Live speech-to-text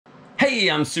Hey,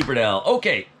 I'm Superdell.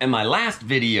 Okay, in my last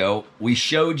video, we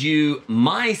showed you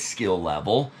my skill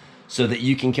level so that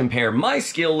you can compare my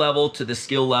skill level to the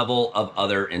skill level of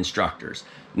other instructors.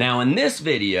 Now in this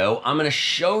video, I'm gonna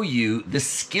show you the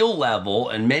skill level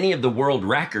and many of the world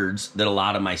records that a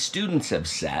lot of my students have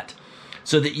set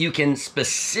so that you can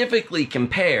specifically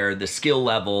compare the skill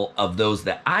level of those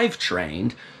that I've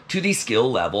trained to the skill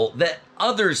level that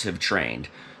others have trained.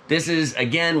 This is,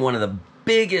 again, one of the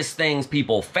biggest things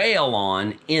people fail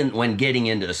on when getting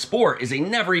into the sport is they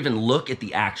never even look at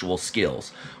the actual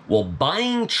skills. Well,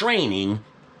 buying training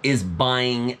is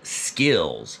buying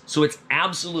skills. So it's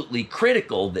absolutely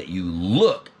critical that you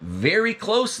look very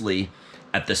closely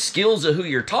at the skills of who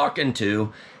you're talking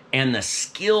to and the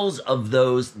skills of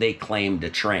those they claim to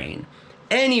train.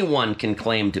 Anyone can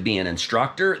claim to be an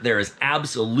instructor. There is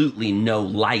absolutely no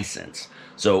license.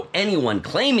 So anyone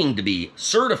claiming to be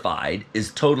certified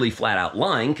is totally flat out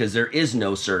lying because there is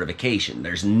no certification.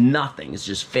 There's nothing. It's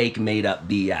just fake made up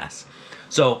BS.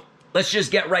 So let's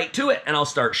just get right to it and I'll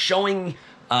start showing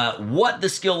what the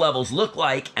skill levels look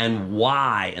like and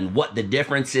why and what the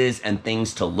difference is and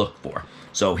things to look for.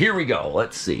 So here we go.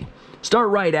 Let's see. Start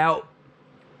right out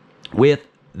with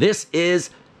this is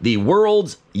the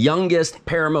world's youngest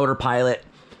paramotor pilot,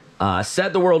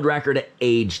 set the world record at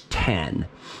age 10.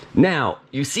 Now,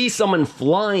 you see someone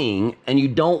flying and you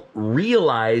don't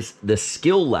realize the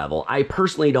skill level. I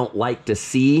personally don't like to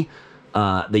see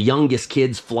the youngest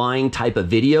kids flying type of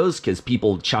videos because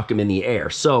people chuck them in the air.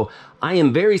 So I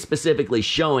am very specifically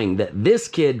showing that this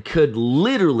kid could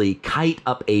literally kite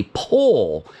up a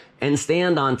pole and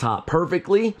stand on top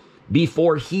perfectly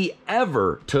before he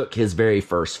ever took his very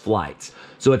first flights.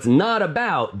 So it's not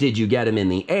about did you get him in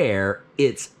the air,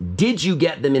 it's did you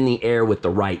get them in the air with the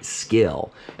right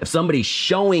skill. If somebody's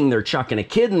showing they're chucking a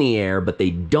kid in the air, but they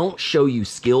don't show you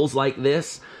skills like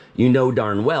this, you know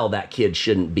darn well that kid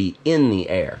shouldn't be in the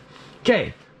air.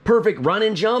 Okay, perfect run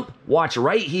and jump. Watch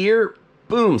right here.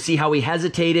 Boom, see how he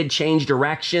hesitated, changed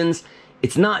directions.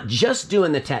 It's not just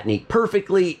doing the technique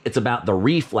perfectly, it's about the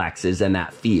reflexes and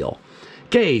that feel.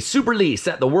 Okay, Super Lee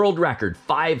set the world record,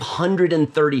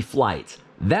 530 flights.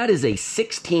 That is a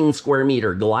 16 square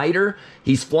meter glider.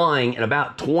 He's flying at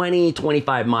about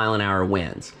 20-25 mile an hour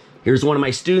winds. Here's one of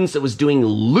my students that was doing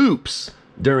loops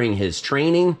during his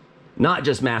training. Not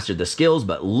just mastered the skills,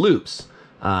 but loops.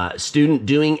 Student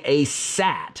doing a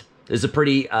sat. This is a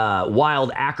pretty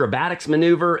wild acrobatics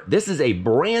maneuver. This is a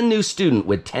brand new student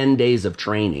with 10 days of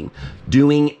training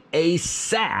doing a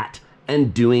sat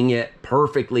and doing it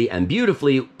perfectly and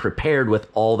beautifully prepared with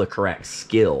all the correct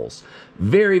skills.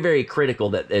 Very, very critical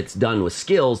that it's done with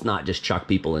skills, not just chuck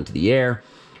people into the air.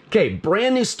 Okay,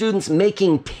 brand new students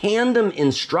making tandem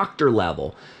instructor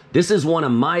level. This is one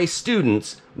of my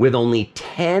students with only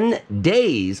 10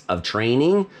 days of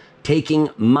training taking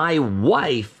my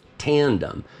wife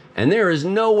tandem. And there is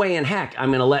no way in heck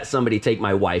I'm gonna let somebody take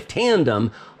my wife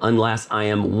tandem unless I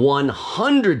am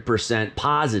 100%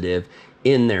 positive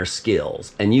in their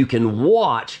skills. And you can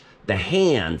watch the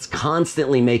hands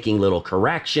constantly making little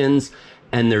corrections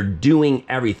and they're doing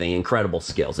everything, incredible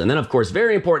skills. And then of course,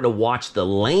 very important to watch the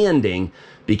landing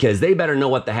because they better know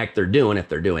what the heck they're doing if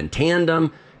they're doing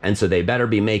tandem. And so they better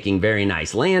be making very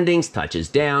nice landings, touches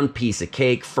down, piece of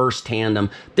cake, first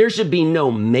tandem. There should be no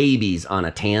maybes on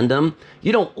a tandem.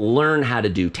 You don't learn how to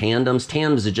do tandems.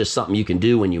 Tandems are just something you can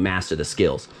do when you master the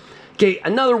skills. Okay,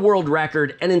 another world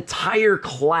record, an entire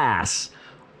class,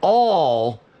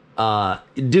 all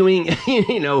doing,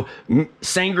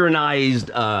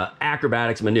 synchronized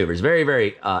acrobatics maneuvers. Very,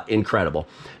 very incredible.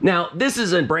 Now, this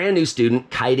is a brand new student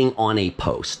kiting on a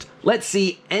post. Let's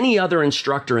see any other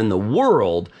instructor in the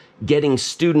world getting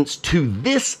students to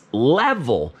this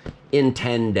level in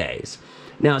 10 days.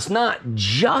 Now, it's not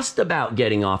just about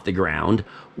getting off the ground.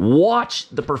 Watch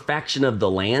the perfection of the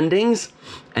landings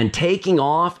and taking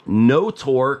off, no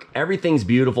torque, everything's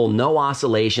beautiful, no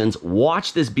oscillations.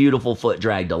 Watch this beautiful foot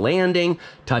drag to landing,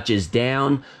 touches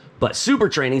down. But Super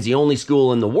Training is the only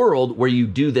school in the world where you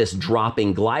do this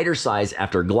dropping glider size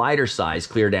after glider size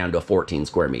clear down to a 14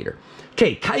 square meter.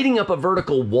 Okay, kiting up a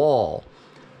vertical wall.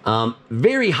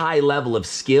 Very high level of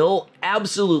skill,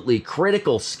 absolutely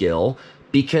critical skill,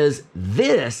 because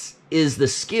this is the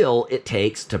skill it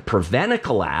takes to prevent a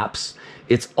collapse.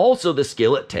 It's also the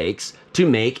skill it takes to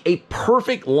make a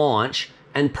perfect launch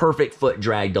and perfect foot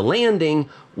drag to landing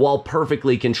while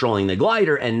perfectly controlling the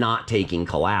glider and not taking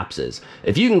collapses.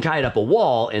 If you can kite up a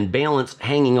wall and balance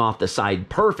hanging off the side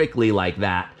perfectly like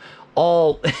that,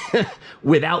 all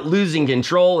without losing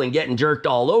control and getting jerked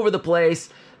all over the place,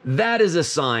 that is a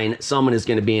sign someone is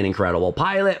going to be an incredible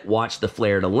pilot. Watch the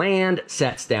flare to land,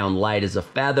 sets down light as a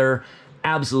feather,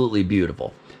 Absolutely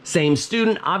beautiful. Same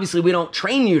student, obviously we don't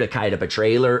train you to kite up a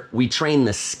trailer, we train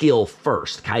the skill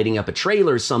first. Kiting up a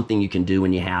trailer is something you can do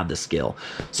when you have the skill.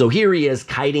 So here he is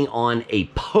kiting on a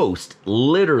post,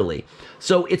 literally.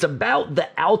 So it's about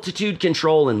the altitude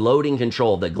control and loading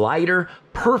control of the glider,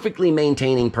 perfectly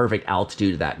maintaining perfect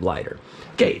altitude of that glider.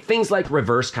 Okay, things like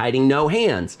reverse kiting, no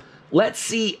hands. Let's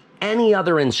see any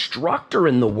other instructor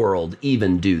in the world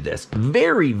even do this.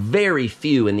 Very, very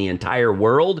few in the entire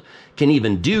world can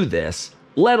even do this,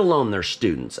 let alone their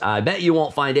students. I bet you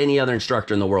won't find any other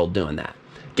instructor in the world doing that.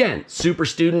 Again, super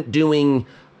student doing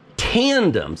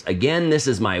tandems. Again, this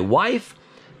is my wife.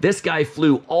 This guy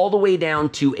flew all the way down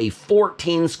to a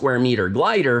 14 square meter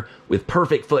glider with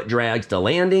perfect foot drags to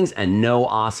landings and no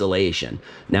oscillation.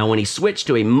 Now, when he switched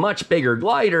to a much bigger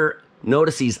glider,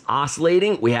 notice he's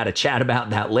oscillating. We had a chat about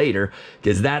that later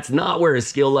because that's not where his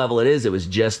skill level it is. It was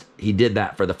just, he did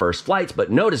that for the first flights.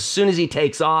 But notice as soon as he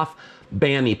takes off,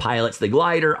 bam, he pilots the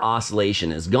glider,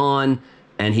 oscillation is gone,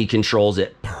 and he controls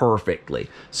it perfectly.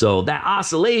 So that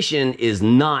oscillation is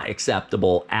not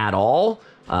acceptable at all,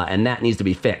 and that needs to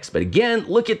be fixed. But again,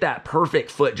 look at that perfect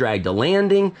foot drag to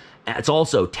landing. It's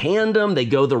also tandem. They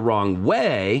go the wrong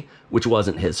way, which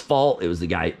wasn't his fault. It was the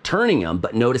guy turning him.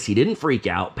 But notice he didn't freak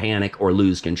out, panic, or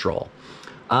lose control.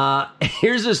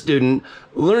 Here's a student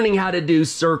learning how to do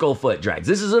circle foot drags.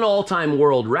 This is an all-time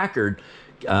world record,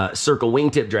 circle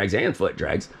wingtip drags and foot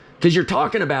drags, because you're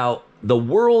talking about the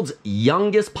world's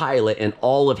youngest pilot in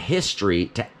all of history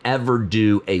to ever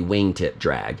do a wingtip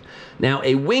drag. Now,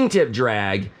 a wingtip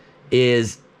drag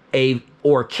is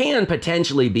or can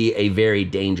potentially be a very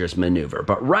dangerous maneuver.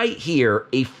 But right here,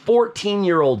 a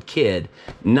 14-year-old kid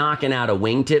knocking out a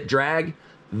wingtip drag,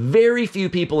 very few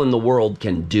people in the world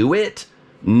can do it.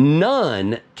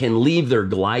 None can leave their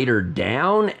glider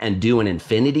down and do an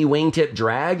infinity wingtip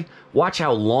drag. Watch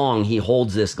how long he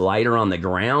holds this glider on the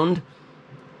ground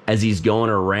as he's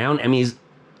going around. I mean, he's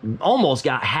almost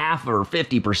got half or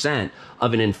 50%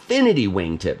 of an infinity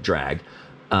wingtip drag.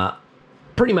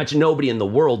 Pretty much nobody in the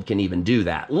world can even do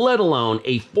that, let alone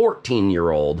a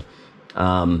 14-year-old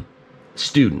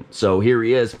student. So here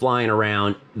he is flying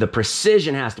around. The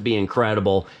precision has to be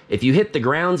incredible. If you hit the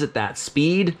grounds at that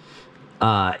speed,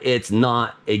 it's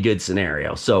not a good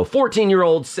scenario. So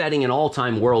 14-year-old setting an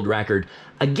all-time world record.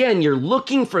 Again, you're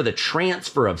looking for the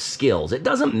transfer of skills. It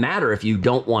doesn't matter if you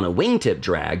don't want a wingtip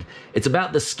drag. It's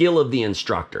about the skill of the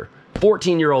instructor.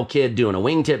 14-year-old kid doing a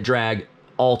wingtip drag,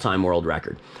 all-time world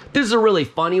record. This is a really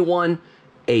funny one.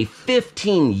 A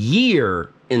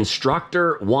 15-year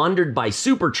instructor wandered by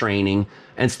super training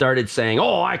and started saying,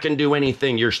 oh, I can do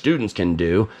anything your students can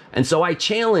do. And so I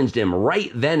challenged him right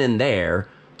then and there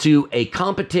to a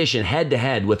competition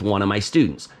head-to-head with one of my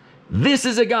students. This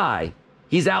is a guy,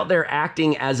 he's out there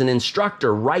acting as an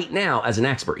instructor right now as an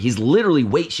expert. He's literally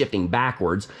weight shifting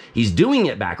backwards. He's doing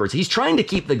it backwards. He's trying to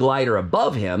keep the glider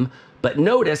above him, but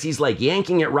notice he's like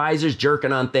yanking at risers,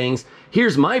 jerking on things.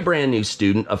 Here's my brand new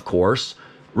student, of course,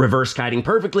 reverse kiting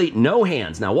perfectly, no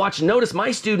hands. Now watch, notice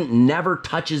my student never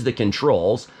touches the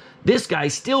controls. This guy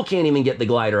still can't even get the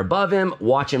glider above him.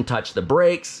 Watch him touch the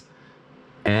brakes.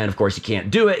 And of course, he can't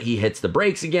do it. He hits the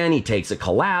brakes again. He takes a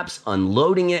collapse,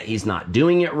 unloading it. He's not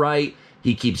doing it right.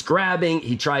 He keeps grabbing.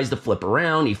 He tries to flip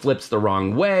around. He flips the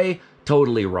wrong way.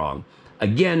 Totally wrong.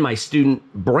 Again, my student,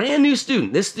 brand new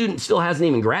student. This student still hasn't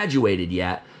even graduated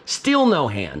yet. Still no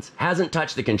hands. Hasn't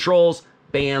touched the controls.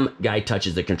 Bam, guy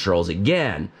touches the controls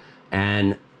again.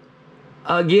 And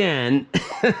again,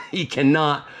 he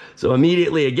cannot. So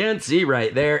immediately again, see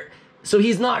right there. So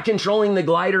he's not controlling the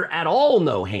glider at all,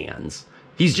 no hands.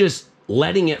 He's just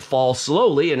letting it fall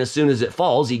slowly, and as soon as it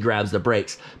falls, he grabs the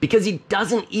brakes because he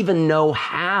doesn't even know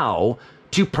how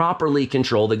to properly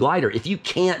control the glider. If you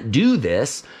can't do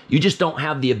this, you just don't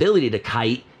have the ability to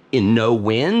kite in no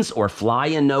winds or fly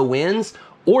in no winds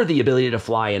or the ability to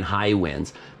fly in high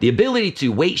winds. The ability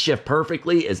to weight shift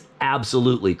perfectly is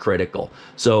absolutely critical.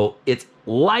 So it's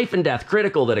life and death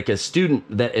critical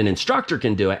that an instructor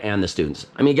can do it and the students.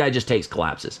 I mean, guy just takes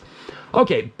collapses.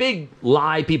 Okay, big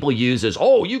lie people use is,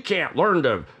 oh, you can't learn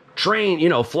to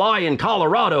train, fly in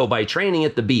Colorado by training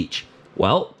at the beach.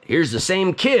 Well, here's the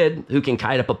same kid who can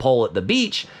kite up a pole at the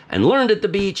beach and learned at the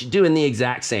beach doing the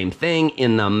exact same thing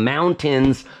in the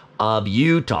mountains of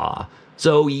Utah.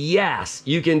 So yes,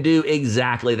 you can do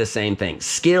exactly the same thing.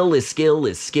 Skill is skill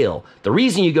is skill. The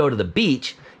reason you go to the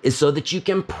beach is so that you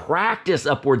can practice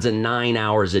upwards of 9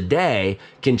 hours a day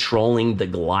controlling the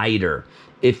glider.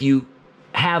 If you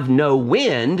have no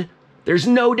wind, there's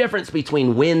no difference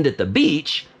between wind at the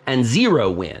beach and zero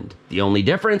wind. The only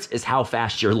difference is how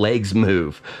fast your legs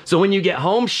move. So when you get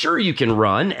home, sure, you can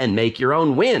run and make your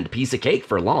own wind, piece of cake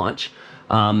for launch.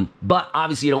 But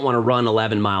obviously you don't want to run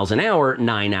 11 miles an hour,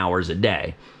 9 hours a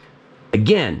day.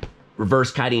 Again,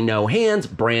 reverse kiting no hands,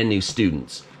 brand new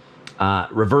students.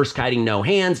 Reverse kiting no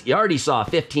hands, you already saw a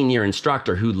 15-year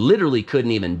instructor who literally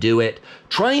couldn't even do it.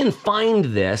 Try and find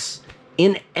this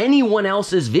in anyone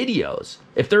else's videos.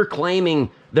 If they're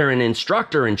claiming they're an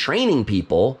instructor and training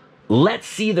people, let's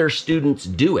see their students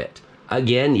do it.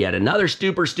 Again, yet another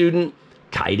super student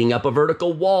kiting up a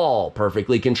vertical wall,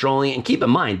 perfectly controlling it. And keep in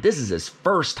mind, this is his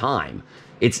first time.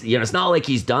 It's not like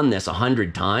he's done this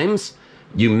 100 times.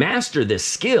 You master this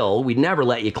skill. We'd never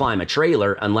let you climb a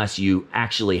trailer unless you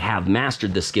actually have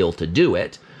mastered the skill to do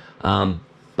it.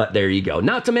 But there you go.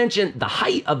 Not to mention the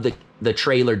height of the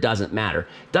trailer doesn't matter.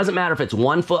 Doesn't matter if it's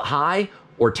 1 foot high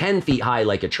or 10 feet high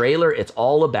like a trailer. It's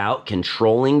all about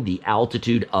controlling the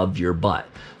altitude of your butt.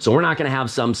 So we're not going to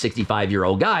have some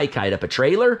 65-year-old guy kite up a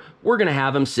trailer. We're going to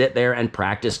have him sit there and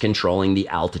practice controlling the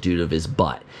altitude of his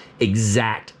butt.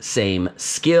 Exact same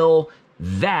skill.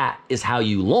 That is how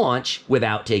you launch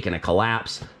without taking a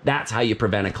collapse. That's how you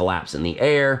prevent a collapse in the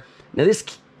air. Now this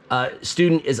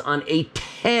student is on a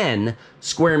 10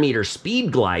 square meter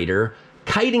speed glider,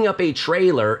 kiting up a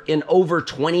trailer in over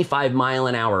 25 mile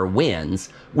an hour winds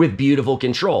with beautiful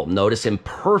control. Notice him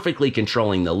perfectly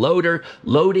controlling the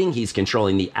loading. He's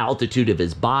controlling the altitude of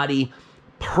his body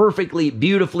perfectly,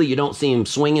 beautifully. You don't see him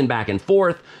swinging back and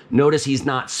forth. Notice he's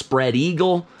not spread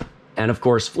eagle. And of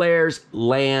course, flares,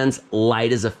 lands,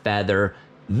 light as a feather.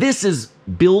 This is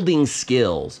building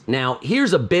skills. Now,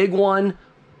 here's a big one.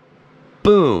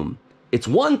 Boom. It's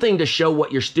one thing to show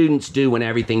what your students do when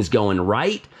everything's going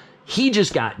right. He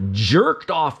just got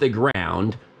jerked off the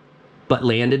ground, but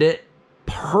landed it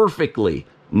perfectly.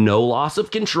 No loss of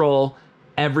control.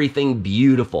 Everything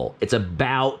beautiful. It's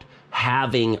about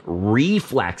having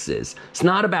reflexes. It's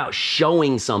not about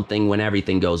showing something when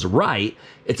everything goes right.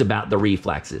 It's about the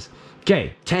reflexes.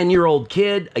 Okay, 10-year-old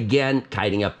kid, again,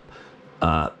 kiting up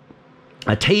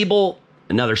a table.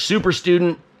 Another super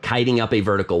student, kiting up a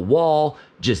vertical wall,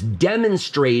 just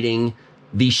demonstrating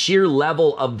the sheer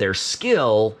level of their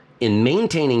skill in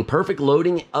maintaining perfect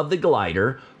loading of the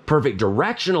glider, perfect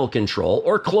directional control,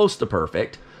 or close to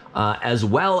perfect, as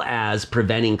well as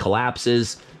preventing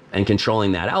collapses and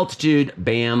controlling that altitude.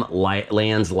 Bam,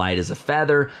 lands light as a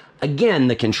feather. Again,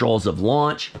 the controls of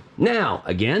launch. Now,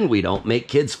 again, we don't make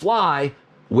kids fly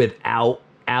without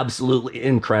absolutely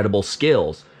incredible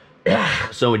skills.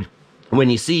 So when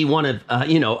you see one of,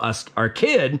 our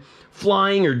kid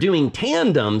flying or doing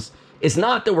tandems, it's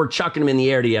not that we're chucking them in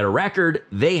the air to get a record.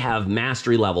 They have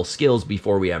mastery level skills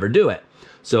before we ever do it.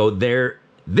 So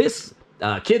this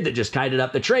kid that just kited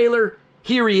up the trailer,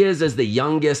 here he is as the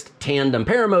youngest tandem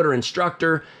paramotor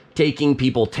instructor, taking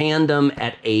people tandem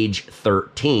at age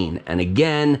 13. And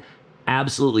again,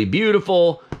 absolutely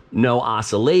beautiful, no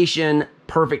oscillation,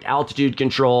 perfect altitude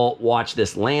control. Watch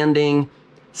this landing,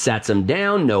 sets him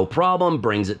down, no problem,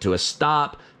 brings it to a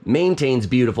stop, maintains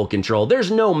beautiful control.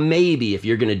 There's no maybe if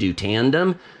you're gonna do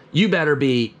tandem. You better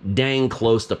be dang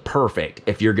close to perfect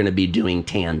if you're gonna be doing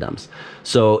tandems.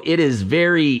 So it is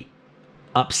very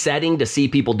upsetting to see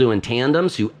people doing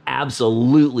tandems who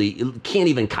absolutely can't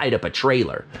even kite up a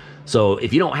trailer. So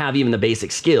if you don't have even the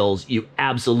basic skills, you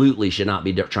absolutely should not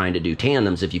be trying to do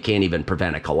tandems if you can't even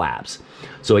prevent a collapse.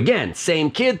 So again, same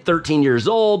kid, 13 years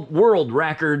old, world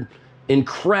record,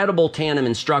 incredible tandem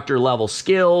instructor level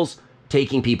skills,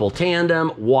 taking people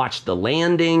tandem. Watch the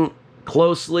landing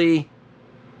closely,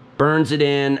 burns it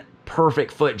in,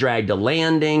 perfect foot drag to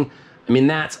landing. I mean,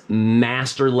 that's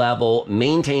master level,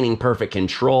 maintaining perfect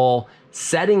control,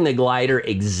 setting the glider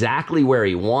exactly where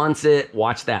he wants it.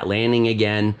 Watch that landing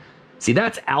again. See,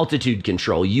 that's altitude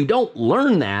control. You don't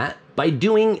learn that by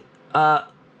doing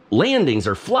landings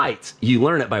or flights. You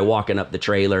learn it by walking up the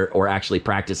trailer or actually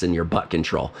practicing your butt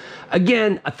control.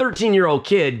 Again, a 13-year-old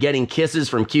kid getting kisses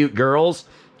from cute girls,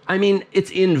 I mean,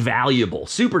 it's invaluable.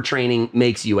 Super training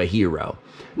makes you a hero.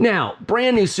 Now,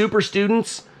 brand new super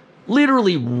students,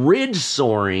 literally ridge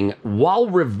soaring while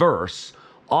reverse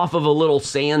off of a little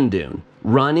sand dune,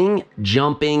 running,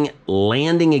 jumping,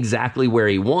 landing exactly where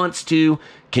he wants to,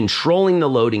 controlling the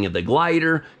loading of the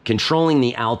glider, controlling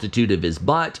the altitude of his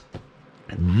butt.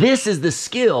 This is the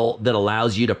skill that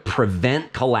allows you to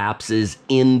prevent collapses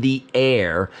in the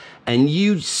air, and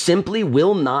you simply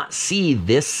will not see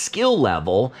this skill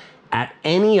level at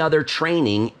any other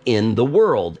training in the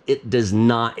world. It does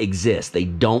not exist. They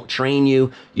don't train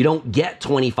you. You don't get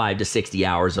 25 to 60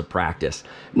 hours of practice.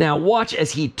 Now watch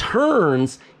as he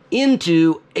turns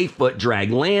into a foot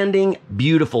drag landing,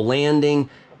 beautiful landing,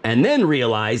 and then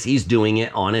realize he's doing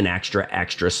it on an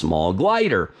extra small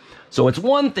glider. So it's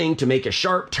one thing to make a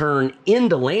sharp turn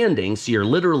into landing, so you're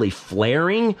literally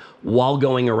flaring while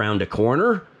going around a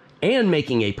corner and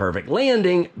making a perfect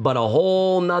landing, but a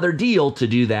whole nother deal to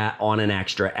do that on an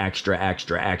extra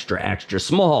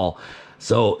small.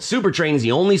 So Super Train is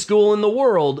the only school in the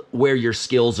world where your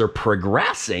skills are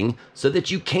progressing so that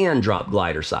you can drop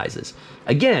glider sizes.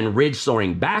 Again, ridge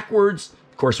soaring backwards.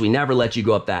 Of course, we never let you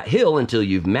go up that hill until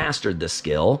you've mastered the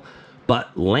skill,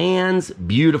 but lands,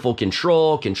 beautiful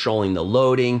control, controlling the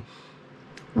loading.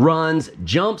 Runs,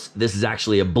 jumps. This is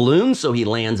actually a balloon, so he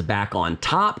lands back on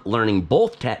top, learning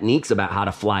both techniques about how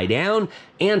to fly down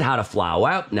and how to fly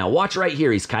out. Now watch right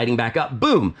here. He's kiting back up.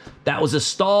 Boom. That was a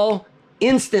stall.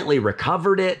 Instantly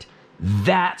recovered it.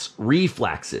 That's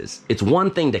reflexes. It's one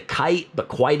thing to kite, but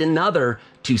quite another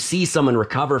to see someone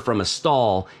recover from a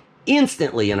stall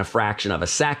instantly in a fraction of a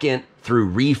second through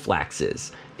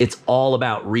reflexes. It's all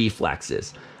about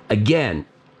reflexes. Again,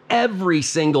 every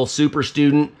single super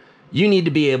student, you need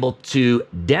to be able to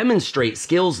demonstrate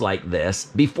skills like this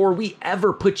before we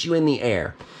ever put you in the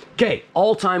air. Okay,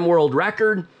 all-time world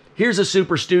record. Here's a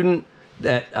super student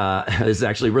that is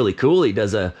actually really cool. He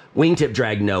does a wingtip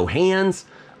drag, no hands.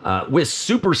 With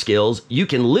super skills, you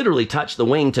can literally touch the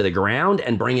wing to the ground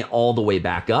and bring it all the way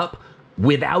back up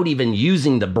without even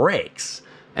using the brakes.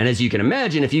 And as you can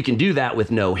imagine, if you can do that with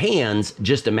no hands,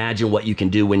 just imagine what you can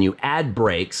do when you add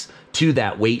brakes to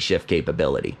that weight shift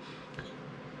capability.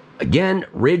 Again,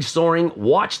 ridge soaring,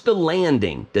 watch the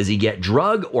landing. Does he get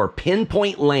drug or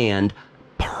pinpoint land,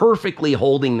 perfectly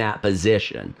holding that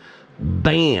position?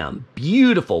 Bam,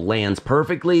 beautiful, lands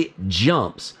perfectly,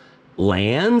 jumps,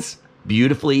 lands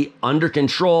beautifully, under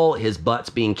control, his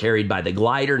butt's being carried by the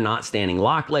glider, not standing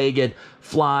lock-legged,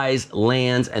 flies,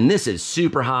 lands, and this is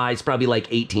super high. It's probably like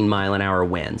 18-mile-an-hour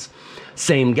winds.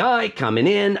 Same guy coming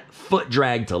in, foot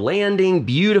drag to landing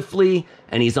beautifully,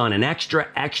 and he's on an extra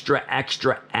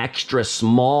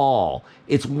small.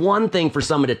 It's one thing for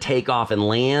someone to take off and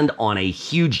land on a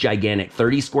huge, gigantic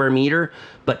 30 square meter,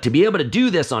 but to be able to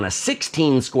do this on a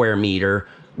 16 square meter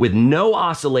with no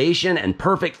oscillation and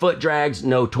perfect foot drags,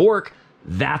 no torque,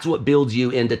 that's what builds you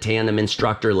into tandem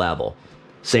instructor level.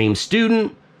 Same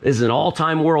student. This is an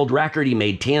all-time world record. He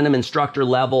made tandem instructor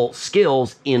level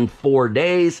skills in 4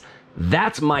 days.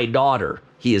 That's my daughter.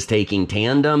 He is taking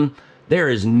tandem. There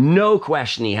is no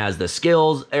question he has the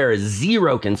skills. There is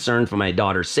zero concern for my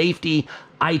daughter's safety.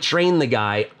 I train the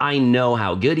guy. I know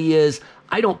how good he is.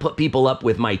 I don't put people up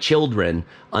with my children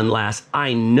unless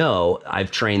I know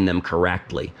I've trained them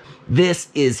correctly. This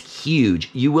is huge.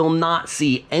 You will not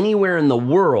see anywhere in the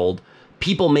world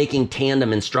people making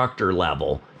tandem instructor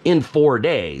level in 4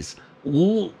 days,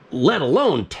 let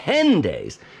alone 10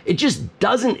 days. It just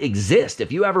doesn't exist.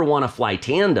 If you ever want to fly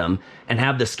tandem and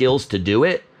have the skills to do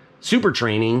it, super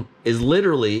training is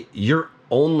literally your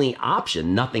only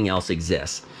option. Nothing else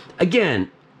exists.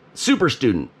 Again, super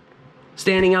student,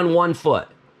 standing on 1 foot,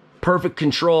 perfect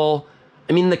control.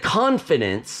 I mean, the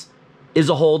confidence is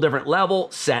a whole different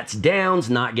level. Sets downs,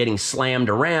 not getting slammed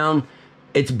around.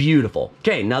 It's beautiful.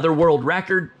 Okay, another world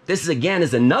record. This is again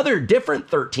is another different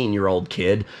 13-year-old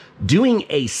kid doing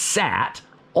a sat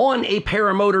on a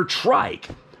paramotor trike.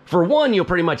 For one, you'll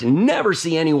pretty much never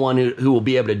see anyone who will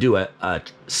be able to do a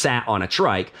sat on a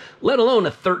trike, let alone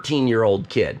a 13-year-old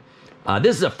kid.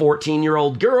 This is a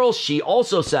 14-year-old girl. She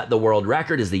also set the world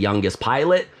record as the youngest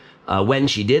pilot when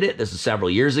she did it. This was several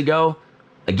years ago.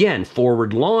 Again,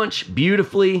 forward launch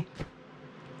beautifully.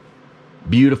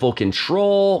 Beautiful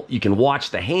control. You can watch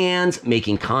the hands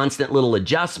making constant little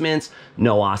adjustments.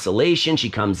 No oscillation. She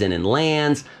comes in and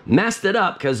lands. Messed it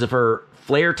up because of her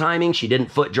flare timing. She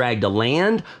didn't foot drag to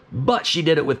land, but she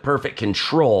did it with perfect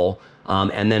control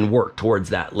and then worked towards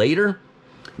that later.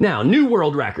 Now, new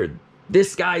world record.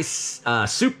 This guy's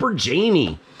Super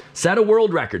Jamie set a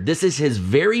world record. This is his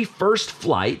very first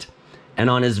flight, and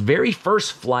on his very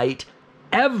first flight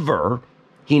ever,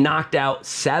 he knocked out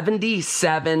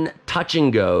 77 touch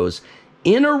and goes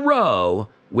in a row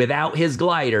without his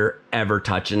glider ever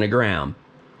touching the ground.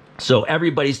 So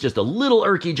everybody's just a little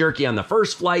irky-jerky on the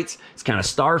first flights. It's kind of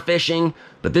starfishing,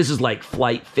 but this is like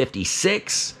flight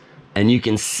 56, and you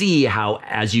can see how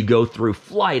as you go through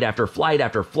flight after flight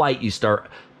after flight, you start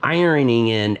ironing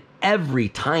in every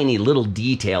tiny little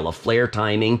detail of flare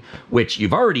timing, which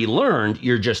you've already learned.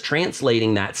 You're just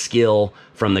translating that skill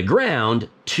from the ground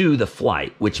to the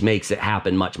flight, which makes it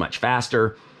happen much, much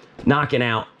faster. Knocking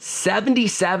out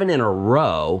 77 in a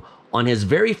row on his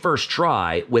very first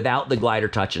try without the glider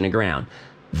touching the ground.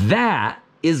 That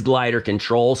is glider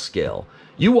control skill.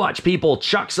 You watch people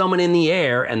chuck someone in the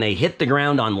air and they hit the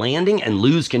ground on landing and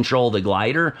lose control of the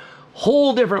glider.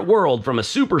 Whole different world from a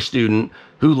super student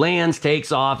who lands,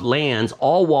 takes off, lands,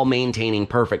 all while maintaining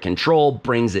perfect control,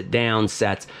 brings it down,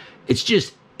 sets.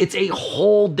 It's a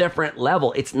whole different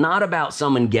level. It's not about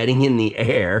someone getting in the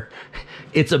air.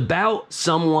 It's about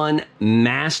someone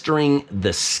mastering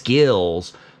the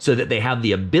skills so that they have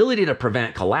the ability to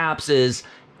prevent collapses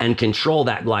and control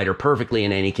that glider perfectly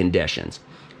in any conditions.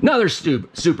 Another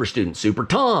super student, Super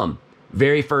Tom.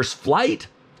 Very first flight,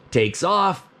 takes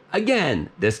off. Again,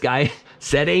 this guy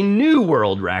set a new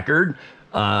world record,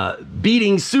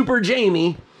 beating Super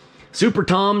Jamie. Super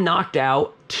Tom knocked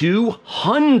out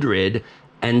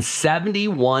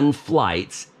 271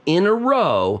 flights in a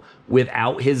row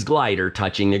without his glider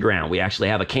touching the ground. We actually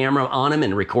have a camera on him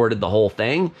and recorded the whole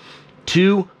thing.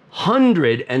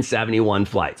 271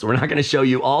 flights. We're not going to show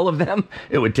you all of them.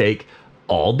 It would take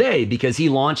all day because he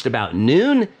launched about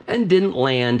noon and didn't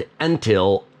land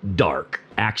until dark,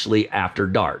 actually after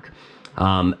dark.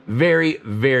 Very,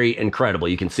 very incredible.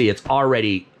 You can see it's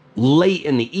already late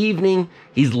in the evening.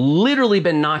 He's literally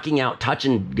been knocking out touch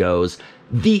and goes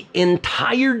the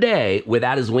entire day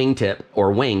without his wingtip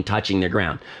or wing touching the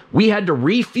ground. We had to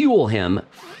refuel him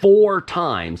 4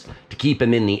 times to keep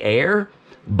him in the air,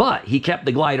 but he kept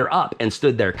the glider up and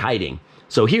stood there kiting.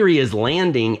 So here he is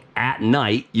landing at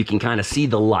night. You can kind of see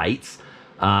the lights.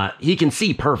 He can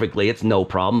see perfectly. It's no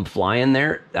problem flying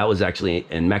there. That was actually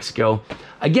in Mexico.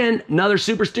 Again, another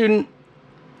super student.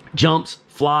 Jumps,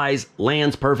 flies,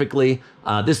 lands perfectly.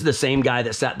 This is the same guy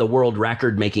that set the world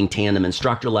record making tandem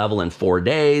instructor level in 4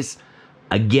 days.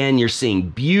 Again, you're seeing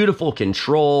beautiful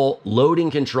control,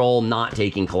 loading control, not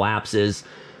taking collapses.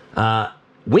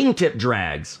 Wingtip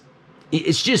drags.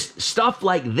 It's just stuff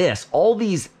like this. All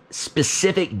these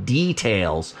specific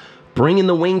details, bringing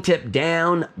the wingtip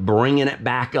down, bringing it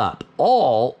back up,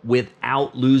 all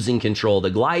without losing control of the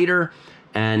glider.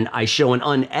 And I show an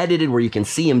unedited where you can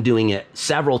see him doing it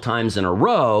several times in a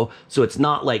row. So it's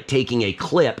not like taking a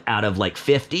clip out of like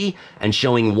 50 and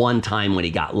showing one time when he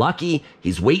got lucky.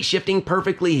 He's weight shifting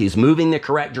perfectly. He's moving the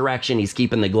correct direction. He's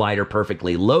keeping the glider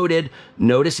perfectly loaded.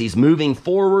 Notice he's moving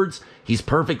forwards. He's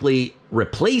perfectly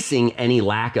replacing any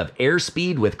lack of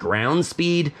airspeed with ground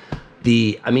speed.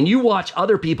 You watch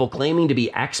other people claiming to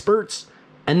be experts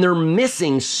and they're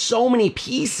missing so many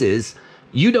pieces.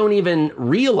 You don't even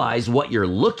realize what you're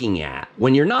looking at.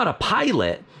 When you're not a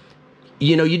pilot,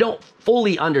 you don't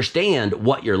fully understand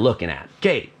what you're looking at.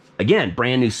 Okay, again,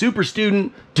 brand new super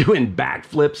student doing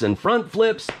backflips and front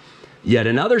flips. Yet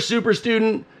another super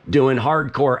student doing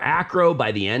hardcore acro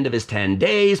by the end of his 10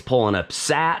 days, pulling up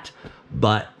sat,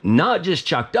 but not just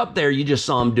chucked up there, you just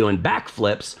saw him doing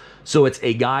backflips. So it's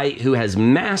a guy who has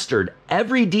mastered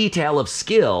every detail of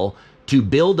skill to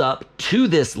build up to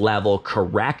this level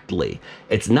correctly.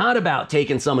 It's not about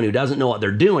taking someone who doesn't know what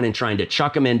they're doing and trying to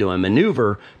chuck them into a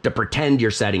maneuver to pretend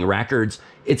you're setting records.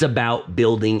 It's about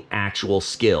building actual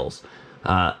skills.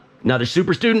 Another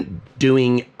super student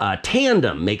doing a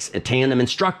tandem, makes a tandem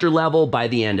instructor level by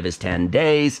the end of his 10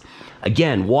 days.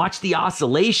 Again, watch the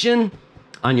oscillation.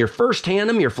 On your first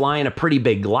tandem, you're flying a pretty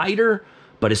big glider,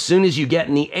 but as soon as you get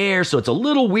in the air, so it's a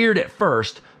little weird at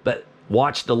first, but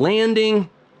watch the landing.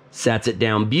 Sets it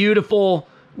down beautiful,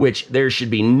 which there should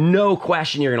be no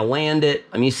question you're going to land it.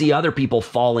 You see other people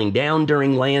falling down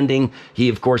during landing. He,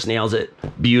 of course, nails it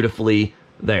beautifully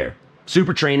there.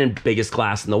 Super training, biggest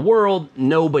class in the world.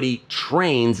 Nobody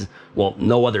trains, well,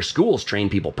 no other schools train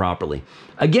people properly.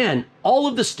 Again, all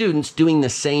of the students doing the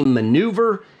same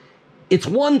maneuver. It's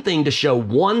one thing to show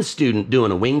one student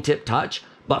doing a wingtip touch,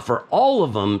 but for all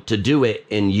of them to do it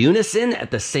in unison at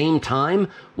the same time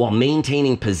while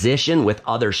maintaining position with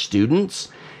other students,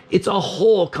 it's a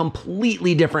whole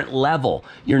completely different level.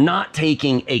 You're not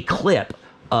taking a clip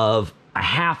of a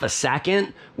half a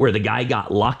second where the guy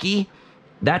got lucky.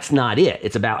 That's not it.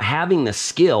 It's about having the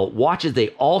skill. Watch as they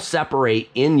all separate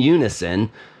in unison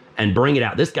and bring it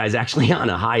out. This guy's actually on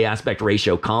a high aspect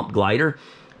ratio comp glider,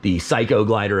 the psycho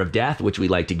glider of death, which we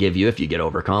like to give you if you get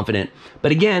overconfident.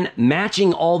 But again,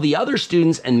 matching all the other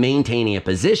students and maintaining a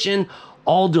position,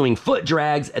 all doing foot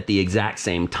drags at the exact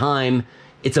same time.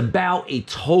 It's about a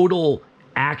total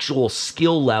actual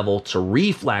skill level to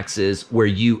reflexes where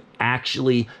you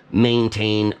actually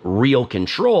maintain real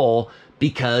control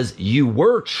because you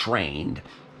were trained.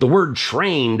 The word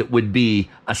trained would be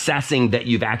assessing that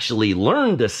you've actually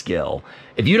learned a skill.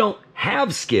 If you don't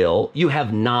have skill, you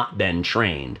have not been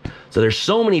trained. So there's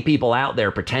so many people out there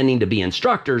pretending to be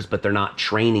instructors, but they're not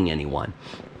training anyone.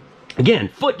 Again,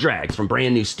 foot drags from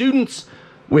brand new students,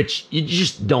 which you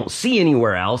just don't see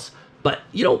anywhere else, but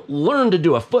you don't learn to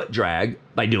do a foot drag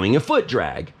by doing a foot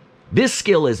drag. This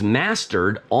skill is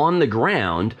mastered on the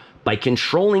ground by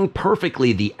controlling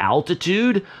perfectly the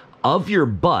altitude of your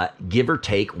butt, give or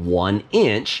take 1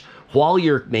 inch, while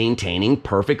you're maintaining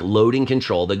perfect loading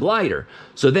control of the glider.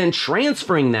 So then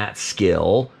transferring that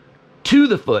skill to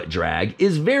the foot drag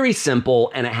is very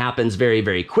simple, and it happens very,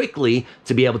 very quickly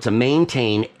to be able to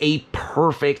maintain a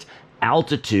perfect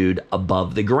altitude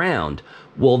above the ground.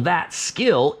 Well, that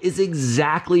skill is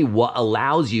exactly what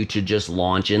allows you to just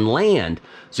launch and land.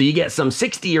 So you get some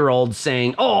 60-year-olds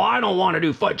saying, oh, I don't want to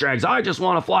do foot drags. I just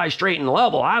want to fly straight and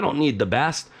level. I don't need the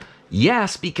best.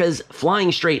 Yes, because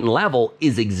flying straight and level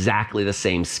is exactly the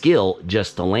same skill,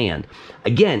 just to land.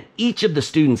 Again, each of the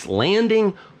students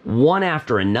landing one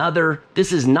after another.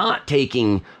 This is not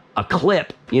taking a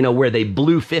clip, where they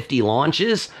blew 50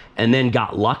 launches and then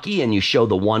got lucky and you show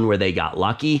the one where they got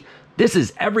lucky. This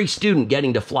is every student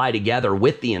getting to fly together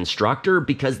with the instructor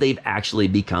because they've actually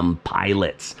become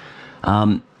pilots.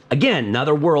 Again,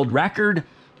 another world record.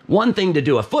 One thing to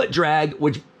do a foot drag,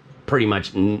 which pretty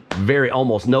much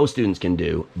almost no students can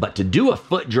do, but to do a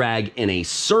foot drag in a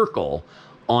circle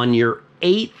on your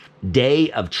 8th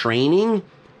day of training,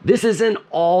 this is an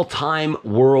all-time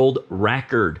world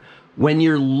record. When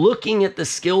you're looking at the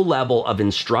skill level of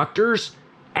instructors,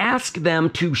 ask them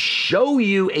to show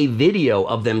you a video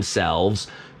of themselves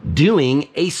doing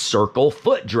a circle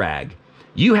foot drag.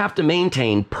 You have to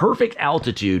maintain perfect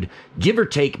altitude, give or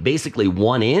take basically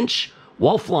 1 inch,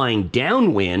 while flying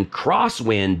downwind,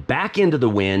 crosswind, back into the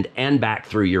wind, and back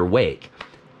through your wake.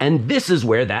 And this is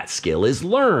where that skill is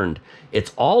learned.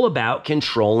 It's all about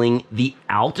controlling the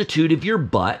altitude of your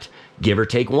butt, give or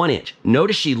take 1 inch.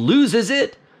 Notice she loses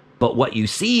it, but what you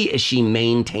see is she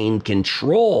maintained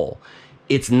control.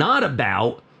 It's not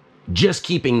about just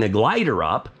keeping the glider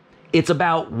up. It's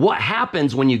about what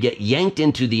happens when you get yanked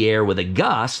into the air with a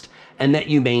gust and that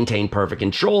you maintain perfect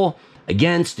control.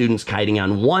 Again, students kiting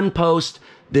on one post.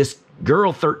 This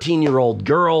girl, 13-year-old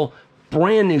girl,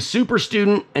 brand new super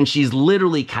student, and she's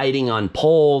literally kiting on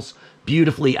poles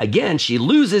beautifully. Again, she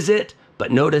loses it,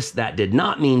 but notice that did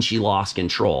not mean she lost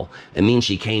control. It means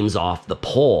she came off the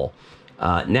pole.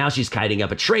 Now she's kiting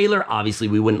up a trailer. Obviously,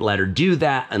 we wouldn't let her do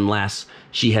that unless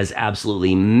she has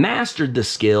absolutely mastered the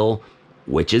skill,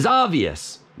 which is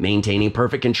obvious. Maintaining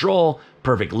perfect control,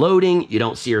 perfect loading. You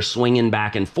don't see her swinging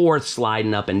back and forth,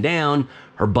 sliding up and down.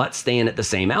 Her butt staying at the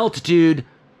same altitude.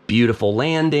 Beautiful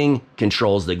landing.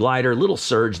 Controls the glider. Little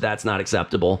surge, that's not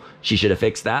acceptable. She should have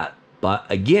fixed that. But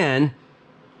again,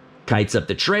 kites up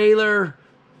the trailer,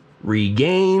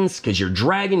 regains, because you're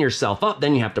dragging yourself up.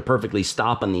 Then you have to perfectly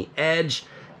stop on the edge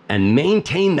and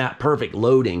maintain that perfect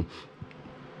loading.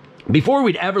 Before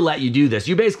we'd ever let you do this,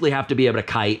 you basically have to be able to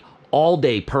kite all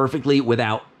day perfectly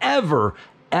without ever,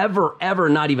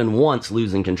 not even once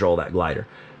losing control of that glider.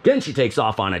 Then she takes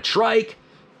off on a trike,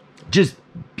 just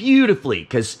beautifully,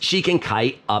 because she can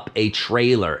kite up a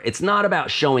trailer. It's not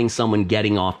about showing someone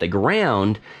getting off the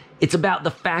ground. It's about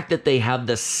the fact that they have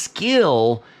the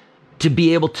skill to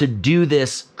be able to do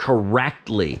this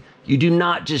correctly. You do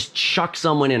not just chuck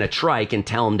someone in a trike and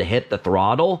tell them to hit the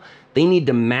throttle. They need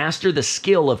to master the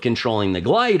skill of controlling the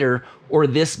glider, or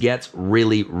this gets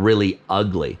really, really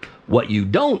ugly. What you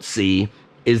don't see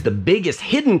is the biggest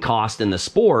hidden cost in the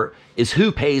sport is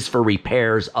who pays for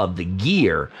repairs of the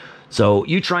gear. So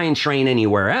you try and train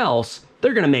anywhere else,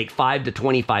 they're going to make $5,000 to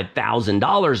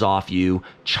 $25,000 off you,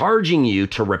 charging you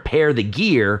to repair the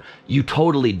gear you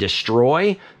totally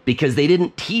destroy because they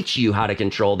didn't teach you how to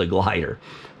control the glider.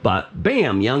 But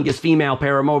bam, youngest female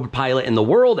paramotor pilot in the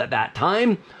world at that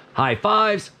time. High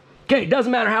fives. Okay,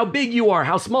 doesn't matter how big you are,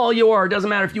 how small you are, doesn't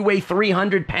matter if you weigh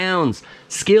 300 pounds.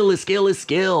 Skill is skill is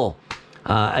skill.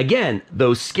 Again,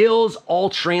 those skills all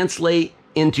translate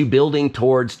into building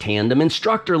towards tandem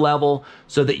instructor level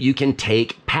so that you can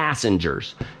take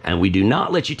passengers. And we do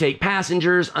not let you take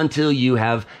passengers until you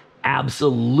have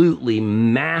absolutely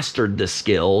mastered the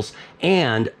skills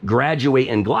and graduate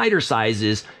in glider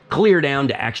sizes clear down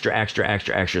to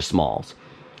extra smalls.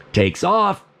 Takes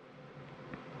off.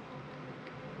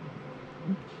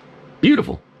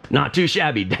 Beautiful. Not too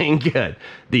shabby, dang good.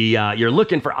 You're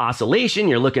looking for oscillation,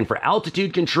 you're looking for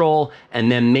altitude control,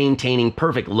 and then maintaining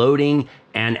perfect loading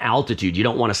and altitude. You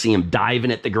don't want to see them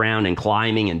diving at the ground and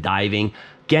climbing and diving.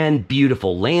 Again,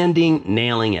 beautiful landing,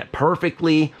 nailing it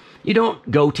perfectly. You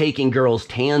don't go taking girls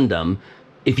tandem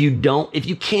if you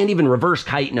can't even reverse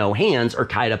kite no hands or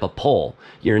kite up a pole.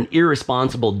 You're an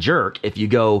irresponsible jerk if you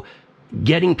go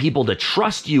getting people to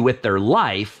trust you with their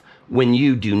life when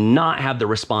you do not have the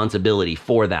responsibility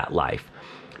for that life.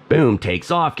 Boom,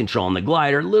 takes off, controlling the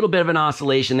glider. A little bit of an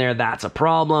oscillation there, that's a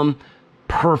problem.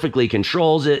 perfectly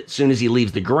controls it as soon as he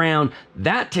leaves the ground.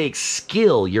 That takes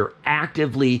skill. You're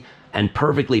actively and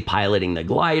perfectly piloting the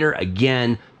glider.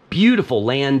 Again, beautiful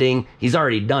landing. He's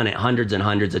already done it hundreds and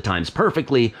hundreds of times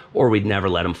perfectly, or we'd never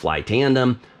let him fly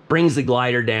tandem. Brings the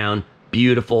glider down,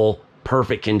 beautiful,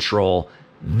 perfect control.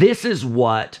 This is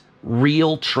what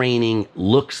real training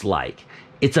looks like.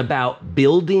 It's about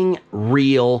building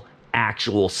real,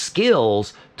 actual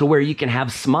skills to where you can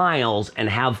have smiles and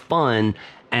have fun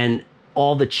and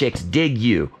all the chicks dig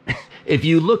you. If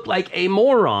you look like a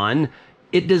moron,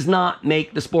 it does not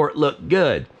make the sport look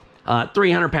good.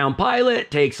 300-pound pilot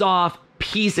takes off,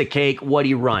 piece of cake. What do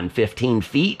you run, 15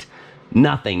 feet?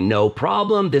 Nothing, no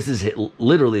problem. This is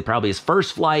literally probably his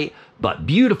first flight, but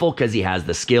beautiful because he has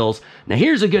the skills. Now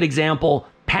here's a good example.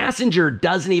 Passenger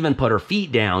doesn't even put her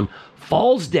feet down,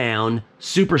 falls down,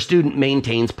 super student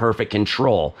maintains perfect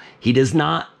control. He does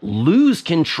not lose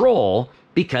control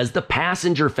because the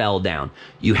passenger fell down.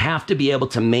 You have to be able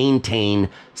to maintain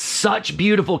such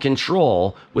beautiful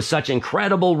control with such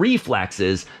incredible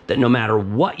reflexes that no matter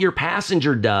what your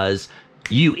passenger does,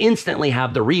 you instantly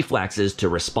have the reflexes to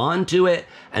respond to it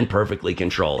and perfectly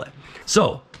control it.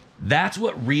 So that's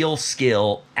what real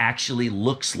skill actually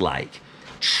looks like.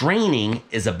 Training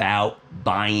is about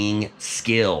buying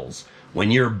skills.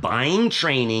 When you're buying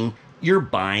training, you're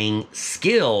buying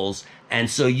skills. And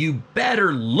so you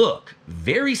better look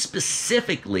very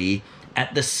specifically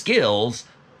at the skills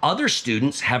other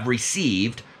students have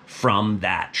received from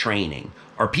that training.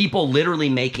 Are people literally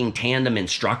making tandem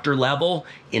instructor level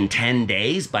in 10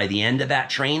 days by the end of that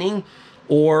training?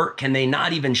 Or can they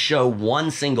not even show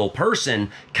one single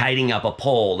person kiting up a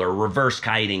pole or reverse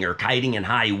kiting or kiting in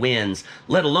high winds,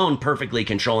 let alone perfectly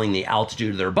controlling the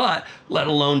altitude of their butt, let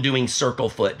alone doing circle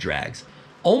foot drags?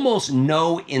 Almost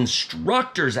no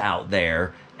instructors out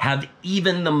there have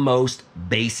even the most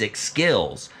basic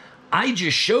skills. I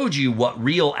just showed you what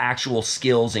real actual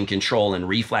skills and control and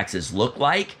reflexes look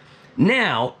like.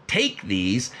 Now take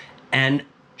these and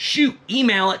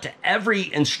email it to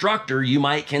every instructor you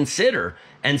might consider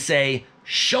and say,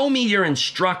 show me your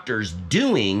instructors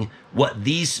doing what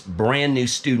these brand new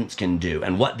students can do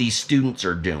and what these students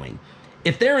are doing.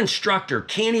 If their instructor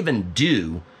can't even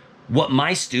do what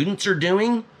my students are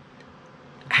doing,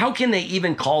 how can they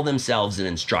even call themselves an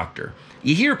instructor?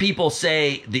 You hear people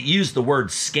say that use the word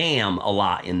scam a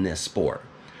lot in this sport.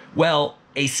 Well,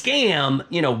 a scam,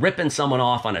 ripping someone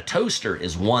off on a toaster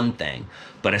is one thing,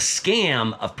 but a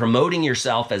scam of promoting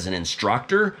yourself as an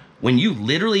instructor when you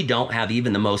literally don't have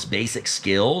even the most basic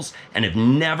skills and have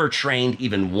never trained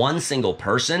even one single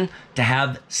person to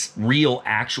have real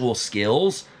actual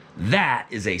skills, that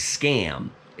is a scam.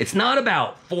 It's not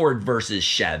about Ford versus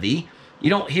Chevy. You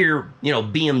don't hear,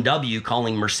 BMW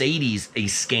calling Mercedes a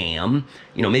scam.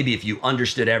 Maybe if you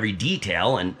understood every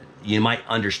detail and you might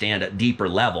understand at a deeper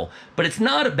level, but it's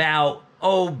not about,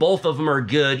 oh, both of them are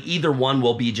good, either one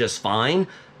will be just fine.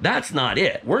 That's not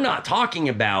it. We're not talking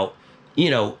about,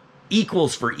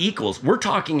 equals for equals. We're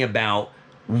talking about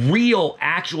real,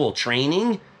 actual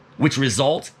training, which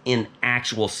results in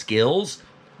actual skills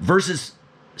versus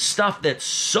stuff that's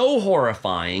so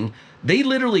horrifying. They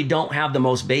literally don't have the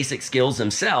most basic skills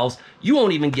themselves. You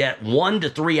won't even get 1 to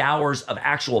 3 hours of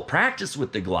actual practice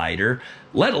with the glider,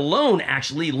 let alone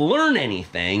actually learn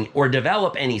anything or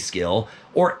develop any skill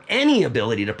or any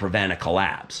ability to prevent a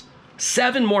collapse.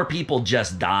 7 more people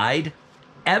just died.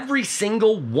 Every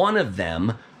single one of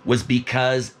them was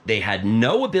because they had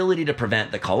no ability to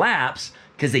prevent the collapse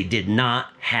because they did not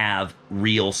have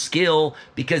real skill,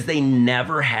 because they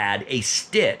never had a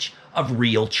stitch of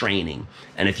real training.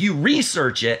 And if you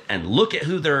research it and look at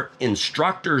who their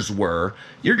instructors were,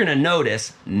 you're going to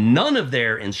notice none of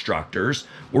their instructors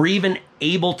were even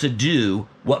able to do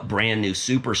what brand new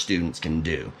super students can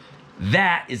do.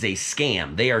 That is a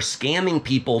scam. They are scamming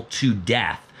people to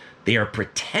death. They are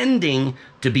pretending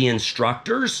to be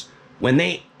instructors when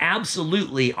they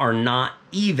absolutely are not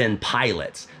even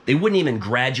pilots. They wouldn't even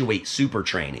graduate super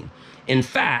training. In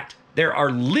fact, there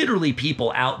are literally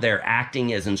people out there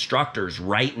acting as instructors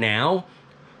right now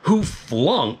who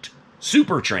flunked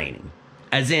super training.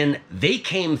 As in, they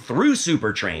came through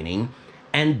super training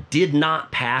and did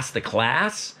not pass the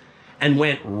class and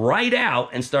went right out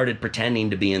and started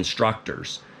pretending to be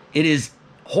instructors. It's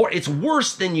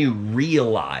worse than you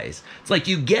realize. It's like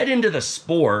you get into the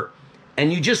sport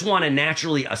and you just want to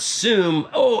naturally assume,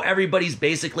 oh, everybody's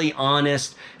basically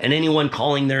honest and anyone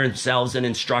calling themselves an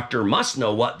instructor must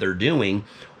know what they're doing.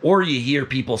 Or you hear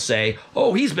people say,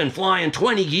 oh, he's been flying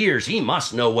 20 years. He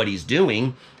must know what he's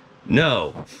doing.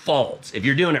 No, false. If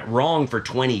you're doing it wrong for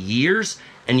 20 years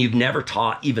and you've never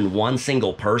taught even one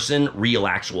single person real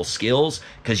actual skills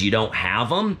because you don't have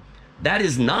them, that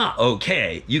is not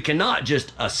okay. You cannot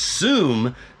just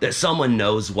assume that someone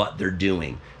knows what they're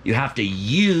doing. You have to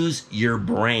use your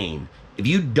brain. If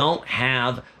you don't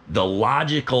have the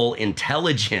logical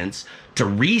intelligence to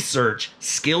research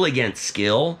skill against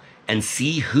skill and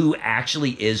see who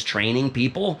actually is training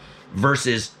people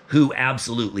versus who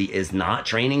absolutely is not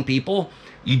training people,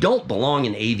 you don't belong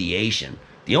in aviation.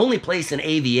 The only place in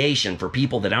aviation for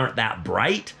people that aren't that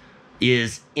bright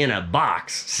is in a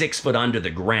box 6 foot under the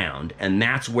ground, and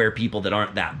that's where people that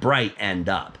aren't that bright end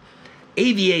up.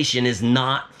 Aviation is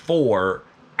not for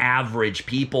average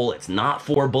people. It's not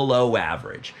for below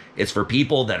average. It's for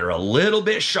people that are a little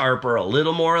bit sharper, a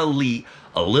little more elite,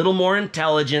 a little more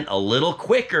intelligent, a little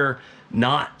quicker,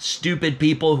 not stupid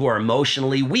people who are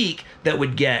emotionally weak that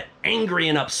would get angry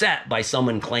and upset by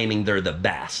someone claiming they're the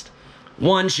best.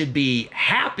 One should be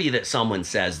happy that someone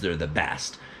says they're the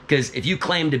best, because if you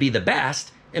claim to be the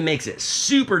best, it makes it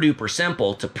super duper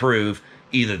simple to prove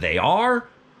either they are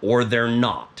or they're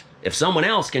not. If someone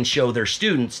else can show their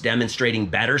students demonstrating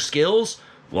better skills,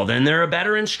 well, then they're a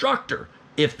better instructor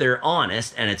if they're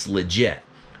honest and it's legit.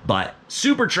 But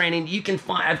super training, you can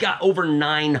find, I've got over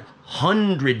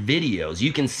 900 videos.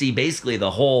 You can see basically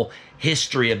the whole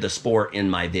history of the sport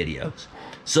in my videos.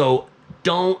 So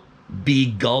don't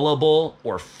be gullible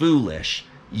or foolish.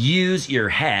 Use your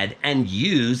head and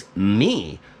use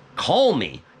me. Call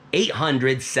me,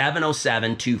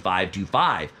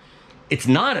 800-707-2525. It's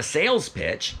not a sales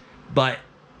pitch, but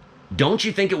don't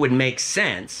you think it would make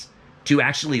sense to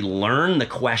actually learn the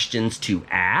questions to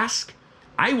ask?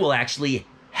 I will actually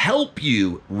help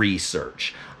you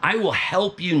research. I will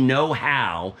help you know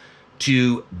how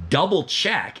to double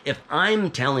check if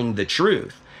I'm telling the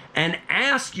truth and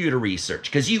ask you to research,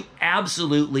 because you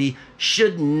absolutely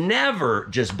should never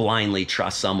just blindly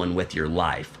trust someone with your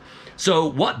life. So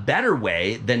what better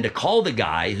way than to call the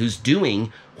guy who's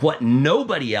doing what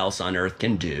nobody else on earth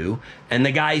can do, and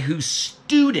the guy whose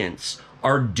students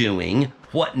are doing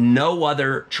what no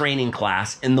other training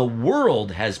class in the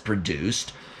world has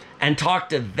produced, and talk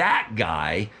to that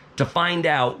guy to find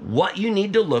out what you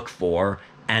need to look for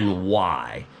and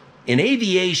why. In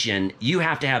aviation, you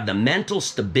have to have the mental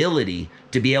stability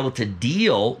to be able to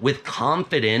deal with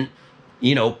confident,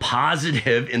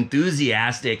 positive,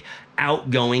 enthusiastic,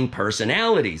 outgoing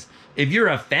personalities. If you're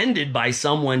offended by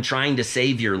someone trying to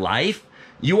save your life,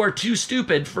 you are too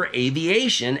stupid for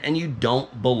aviation and you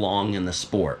don't belong in the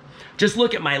sport. Just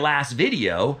look at my last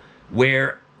video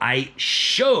where I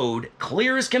showed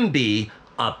clear as can be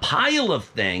a pile of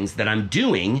things that I'm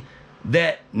doing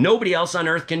that nobody else on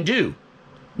earth can do.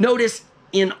 Notice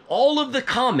in all of the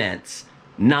comments,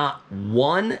 not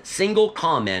one single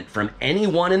comment from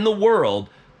anyone in the world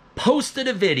posted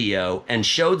a video and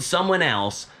showed someone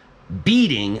else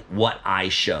beating what I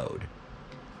showed.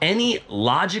 Any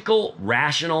logical,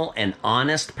 rational, and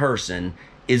honest person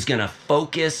is going to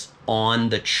focus on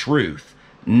the truth,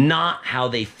 not how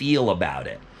they feel about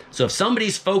it. So if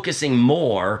somebody's focusing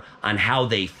more on how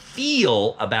they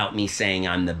feel about me saying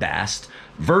I'm the best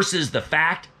versus the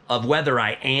fact of whether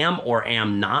I am or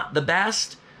am not the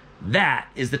best, that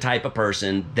is the type of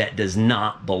person that does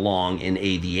not belong in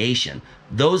aviation.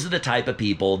 Those are the type of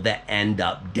people that end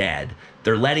up dead.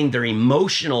 They're letting their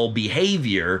emotional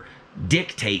behavior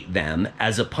dictate them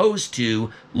as opposed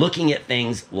to looking at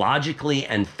things logically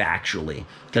and factually.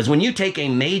 Because when you take a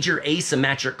major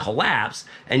asymmetric collapse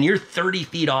and you're 30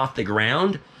 feet off the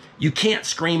ground, you can't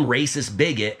scream racist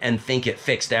bigot and think it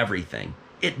fixed everything.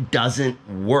 It doesn't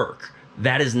work.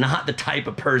 That is not the type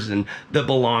of person that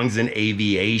belongs in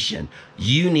aviation.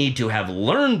 You need to have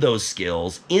learned those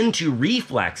skills into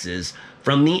reflexes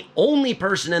from the only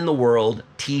person in the world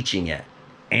teaching it.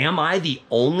 Am I the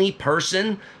only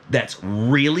person that's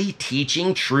really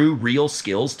teaching true, real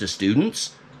skills to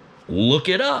students? Look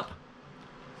it up.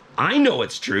 I know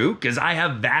it's true because I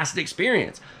have vast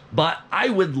experience, but I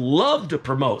would love to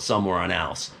promote someone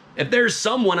else. If there's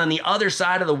someone on the other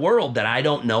side of the world that I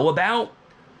don't know about,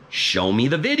 show me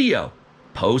the video.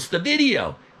 Post the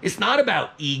video. It's not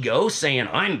about ego saying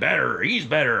I'm better, he's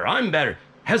better, I'm better.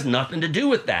 Has nothing to do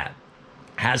with that.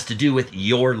 Has to do with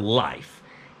your life.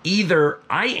 Either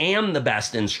I am the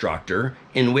best instructor,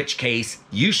 in which case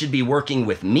you should be working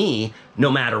with me no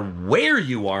matter where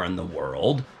you are in the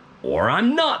world, or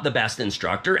I'm not the best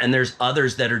instructor and there's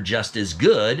others that are just as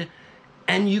good,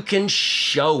 and you can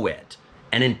show it.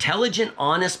 An intelligent,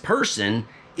 honest person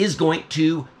is going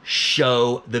to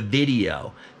show the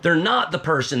video. They're not the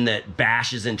person that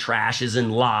bashes and trashes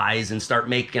and lies and start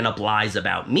making up lies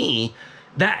about me.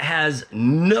 that has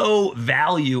no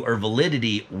value or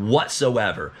validity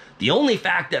whatsoever. The only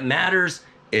fact that matters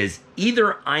is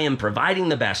either I am providing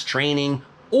the best training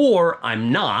or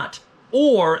I'm not,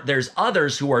 or there's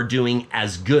others who are doing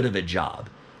as good of a job.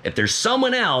 If there's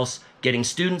someone else getting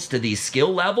students to these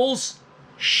skill levels,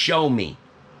 show me.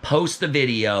 Post the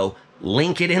video,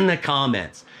 link it in the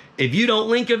comments. If you don't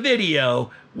link a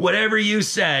video, whatever you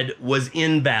said was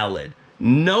invalid.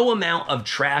 No amount of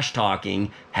trash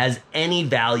talking has any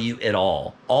value at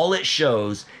all. All it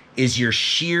shows is your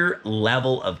sheer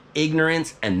level of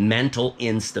ignorance and mental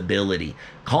instability.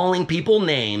 Calling people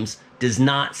names does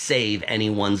not save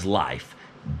anyone's life.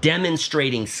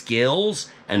 Demonstrating skills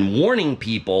and warning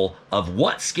people of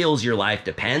what skills your life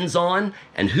depends on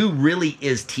and who really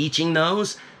is teaching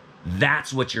those,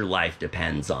 that's what your life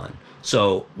depends on.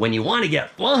 So when you want to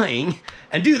get flying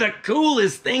and do the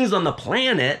coolest things on the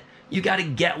planet, you got to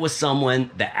get with someone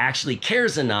that actually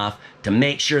cares enough to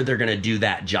make sure they're going to do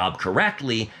that job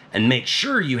correctly and make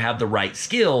sure you have the right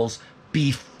skills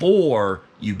before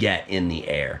you get in the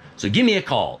air. So give me a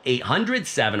call,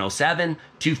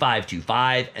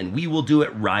 800-707-2525, and we will do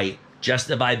it right, just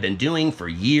as I've been doing for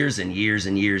years and years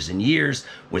and years and years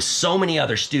with so many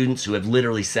other students who have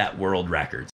literally set world records.